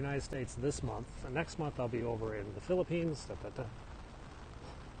 and the United States this month. And next month, I'll be over in the Philippines.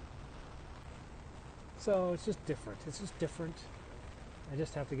 So it's just different. I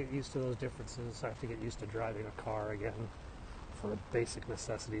just have to get used to those differences. I have to get used to driving a car again for the basic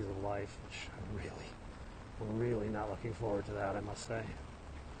necessities of life, which I'm really not looking forward to that, I must say.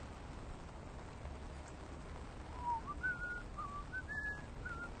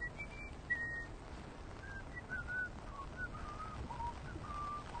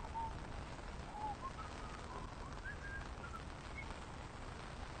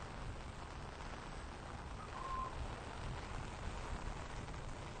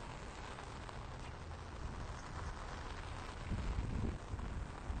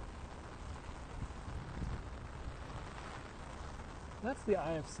 That's the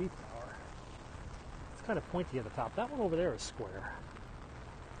IFC tower. It's kind of pointy at the top. That one over there is square.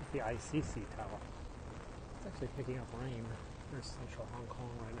 It's the ICC tower. It's actually picking up rain. There's central Hong Kong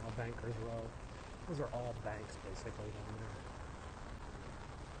right now, Bankers Row. Those are all banks basically down there.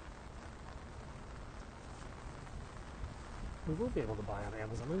 We will be able to buy on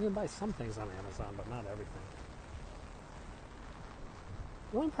Amazon. We can buy some things on Amazon, but not everything.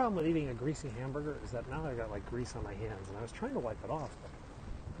 The only problem with eating a greasy hamburger is that now I got like grease on my hands, and I was trying to wipe it off, but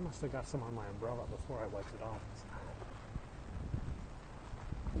I must have got some on my umbrella before I wiped it off.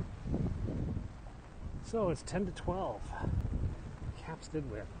 So it's 10 to 12. Caps did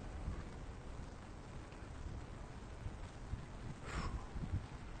win.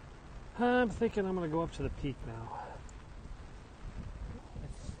 I'm thinking I'm going to go up to the peak now.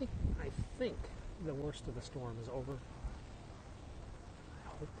 I think the worst of the storm is over.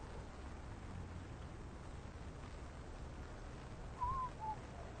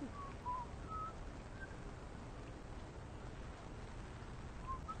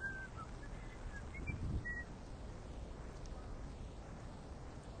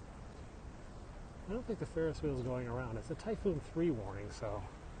 I don't think the Ferris wheel is going around. It's a Typhoon 3 warning, so.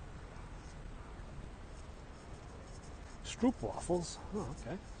 Stroop waffles. Oh,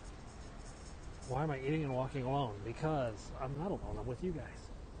 okay. Why am I eating and walking alone? Because I'm not alone. I'm with you guys.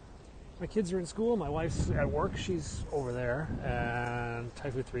 My kids are in school. My wife's at work. She's over there. And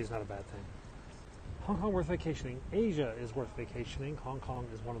Typhoon 3 is not a bad thing. Hong Kong worth vacationing. Asia is worth vacationing. Hong Kong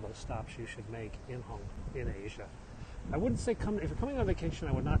is one of those stops you should make in Asia. I wouldn't say if you're coming on vacation,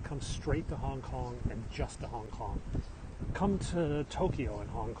 I would not come straight to Hong Kong and just to Hong Kong. Come to Tokyo in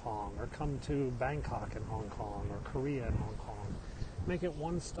Hong Kong, or come to Bangkok in Hong Kong, or Korea in Hong Kong. Make it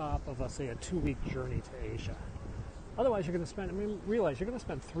one stop of, say, a 2-week journey to Asia. Otherwise, you're going to spend, realize you're going to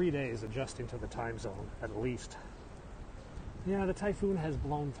spend 3 days adjusting to the time zone, at least. Yeah, the typhoon has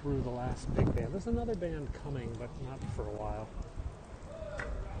blown through the last big band. There's another band coming, but not for a while.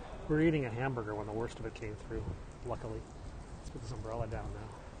 We're eating a hamburger when the worst of it came through, luckily. Let's put this umbrella down now.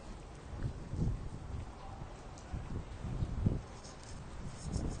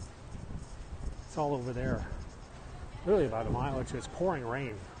 It's all over there. Really about a mile or two. It's pouring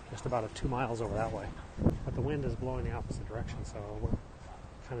rain just about 2 miles over that way. But the wind is blowing the opposite direction, so we're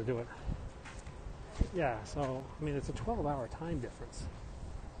trying to do it. Yeah, so, I mean, it's a 12-hour time difference.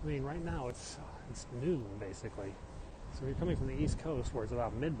 I mean, right now it's noon, basically. So if you're coming from the East Coast where it's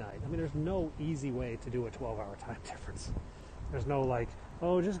about midnight, I mean, there's no easy way to do a 12-hour time difference. There's no like,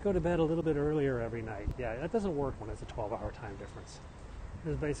 oh, just go to bed a little bit earlier every night. Yeah, that doesn't work when it's a 12-hour time difference.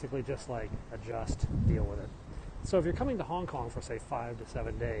 It's basically just like adjust, deal with it. So if you're coming to Hong Kong for, say, 5 to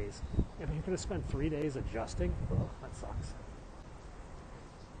 7 days, if you're going to spend 3 days adjusting, that sucks.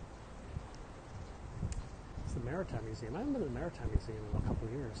 It's the Maritime Museum. I haven't been to the Maritime Museum in a couple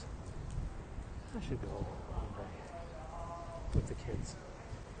of years. I should go one day with the kids.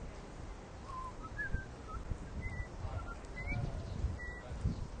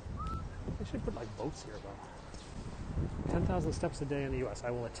 They should put like boats here though. 10,000 steps a day in the U.S.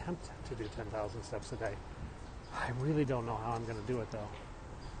 I will attempt to do 10,000 steps a day. I really don't know how I'm going to do it though.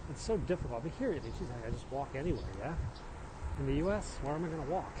 It's so difficult. But here, I just walk anywhere, yeah? In the U.S., where am I going to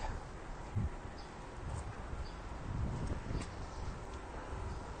walk?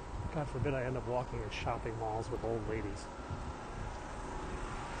 God forbid I end up walking in shopping malls with old ladies.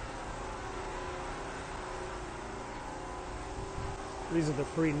 These are the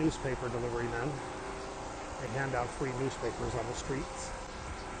free newspaper delivery men. They hand out free newspapers on the streets,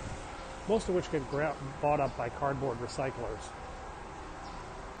 most of which get bought up by cardboard recyclers.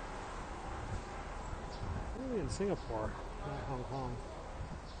 Really in Singapore, not Hong Kong.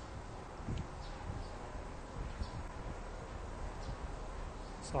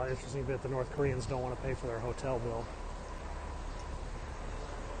 Saw an interesting bit. The North Koreans don't want to pay for their hotel bill.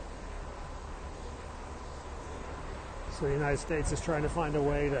 So the United States is trying to find a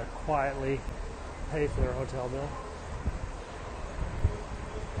way to quietly pay for their hotel bill.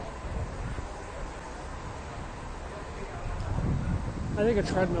 I think a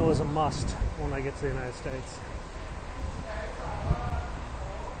treadmill is a must when I get to the United States.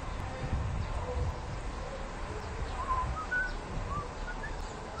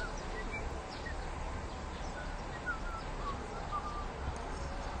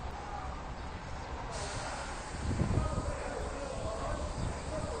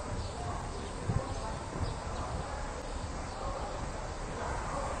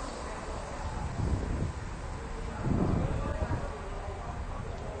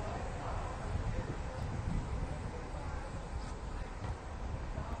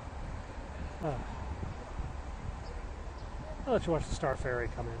 I'll let you watch the Star Ferry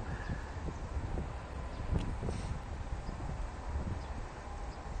come in.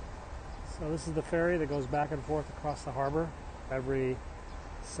 So this is the ferry that goes back and forth across the harbor every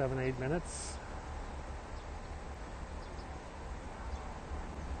 7-8 minutes.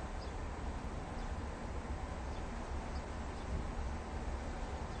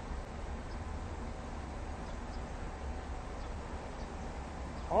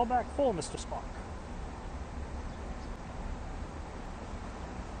 All back full, Mr. Spock.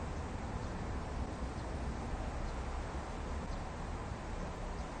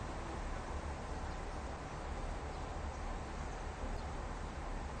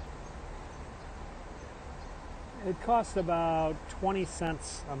 It costs about 20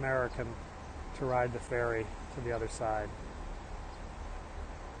 cents American to ride the ferry to the other side.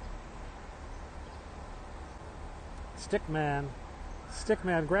 Stickman.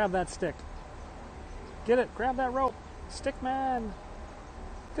 Stickman, grab that stick. Get it, grab that rope. Stickman.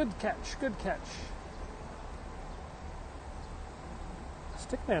 Good catch, good catch.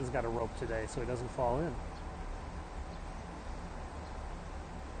 Stickman's got a rope today so he doesn't fall in.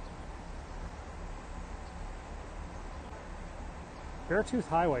 Beartooth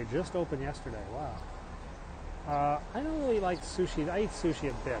Highway just opened yesterday. Wow. I don't really like sushi. I eat sushi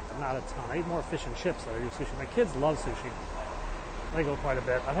a bit, but not a ton. I eat more fish and chips than I do sushi. My kids love sushi. They go quite a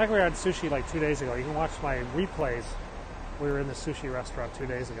bit. I think we had sushi like 2 days ago. You can watch my replays. We were in the sushi restaurant 2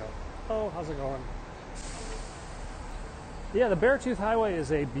 days ago. Oh, how's it going? Yeah, the Beartooth Highway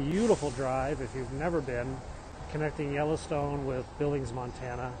is a beautiful drive if you've never been, connecting Yellowstone with Billings,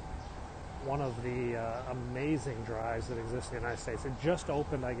 Montana. One of the amazing drives that exist in the United States. It just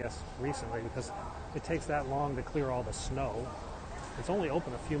opened, I guess, recently because it takes that long to clear all the snow. It's only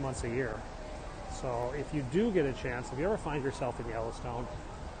open a few months a year. So if you do get a chance, if you ever find yourself in Yellowstone,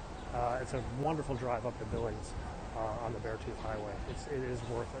 it's a wonderful drive up to Billings on the Beartooth Highway. It is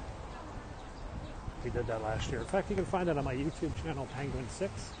worth it. We did that last year. In fact, you can find it on my YouTube channel, Penguin6.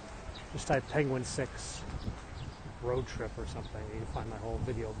 Just type Penguin6 road trip or something. You can find my whole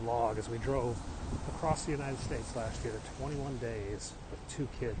video blog as we drove across the United States last year to 21 days with 2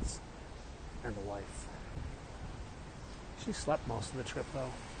 kids and a wife. She slept most of the trip,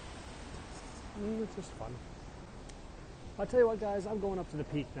 though. It's just fun. I'll tell you what, guys, I'm going up to the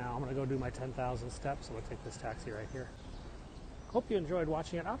peak now. I'm going to go do my 10,000 steps. I'm going to take this taxi right here. Hope you enjoyed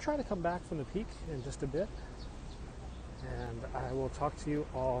watching it. I'll try to come back from the peak in just a bit. And I will talk to you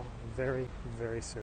all very, very soon.